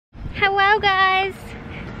Hello guys,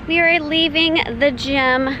 we are leaving the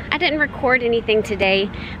gym. I didn't record anything today.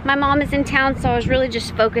 My mom is in town, so I was really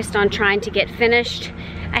just focused on trying to get finished.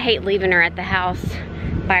 I hate leaving her at the house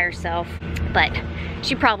by herself, but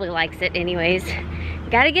she probably likes it anyways.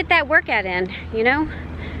 Gotta get that workout in, you know,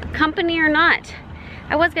 company or not.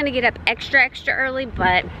 I was gonna get up extra early,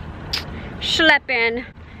 but schlepping,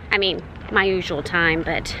 I mean, my usual time,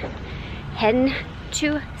 but heading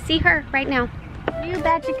to see her right now. New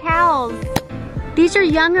batch of cows. These are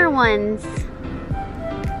younger ones.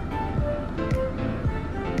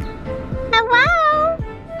 Hello.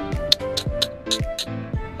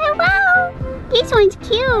 Hello. This one's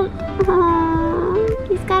cute. Aww,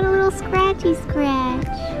 he's got a little scratchy scratch.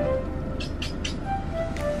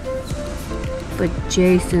 But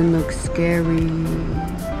Jason looks scary.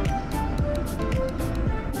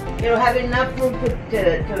 It'll have enough room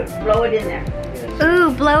to blow it in there.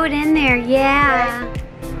 Ooh, blow it in there, yeah.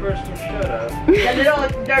 Crystal, shut up. The little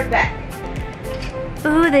dirt bag.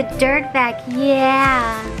 Ooh, the dirt bag,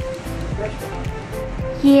 yeah.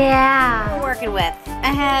 Yeah. We're working with.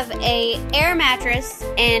 I have a air mattress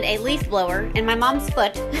and a leaf blower in my mom's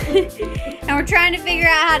foot. And we're trying to figure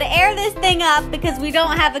out how to air this thing up because we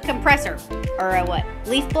don't have a compressor. Or a what?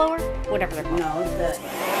 Leaf blower? Whatever they're called. No, it's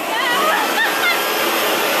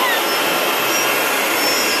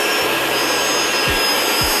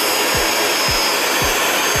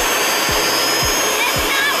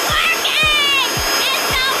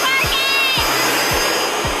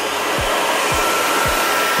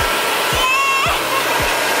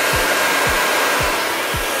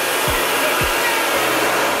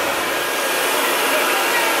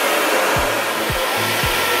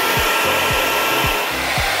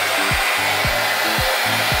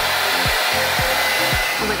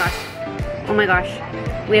Oh my gosh,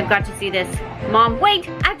 we have got to see this. Mom, wait,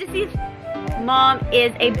 I have to see this. Mom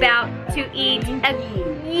is about to eat a,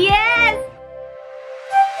 yes!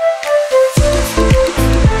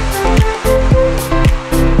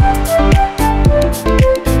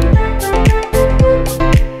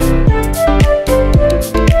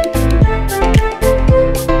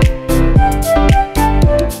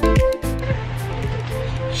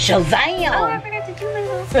 Shazam! Oh, I forgot to do my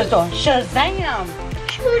little... Crystal, Shazam!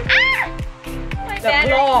 Ah! The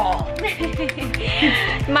claw!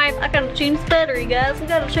 I gotta change the battery, guys. We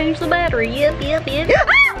gotta change the battery. Yep.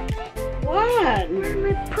 Ah! What? Where's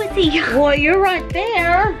my pussy? Well, you're right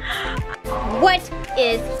there. What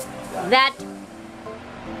is that?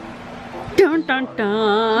 Dun dun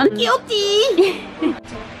dun. Guilty!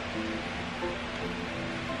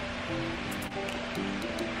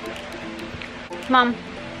 Mom.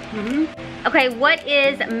 Okay, what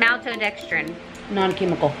is maltodextrin?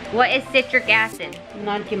 Non-chemical. What is citric acid?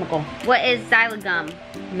 Non-chemical. What is xylagum?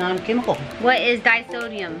 Non-chemical. What is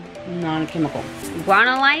disodium? Non-chemical.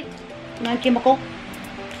 Guanylate? Non-chemical.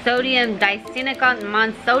 Sodium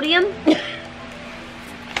disinomonosodium?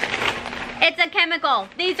 It's a chemical.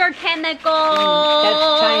 These are chemicals.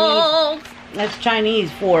 That's Chinese. That's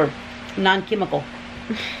Chinese for non-chemical.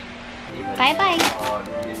 Bye-bye.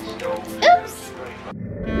 Oops.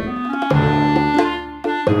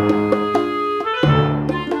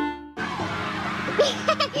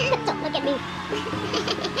 Don't look at me.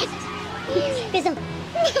 There's some...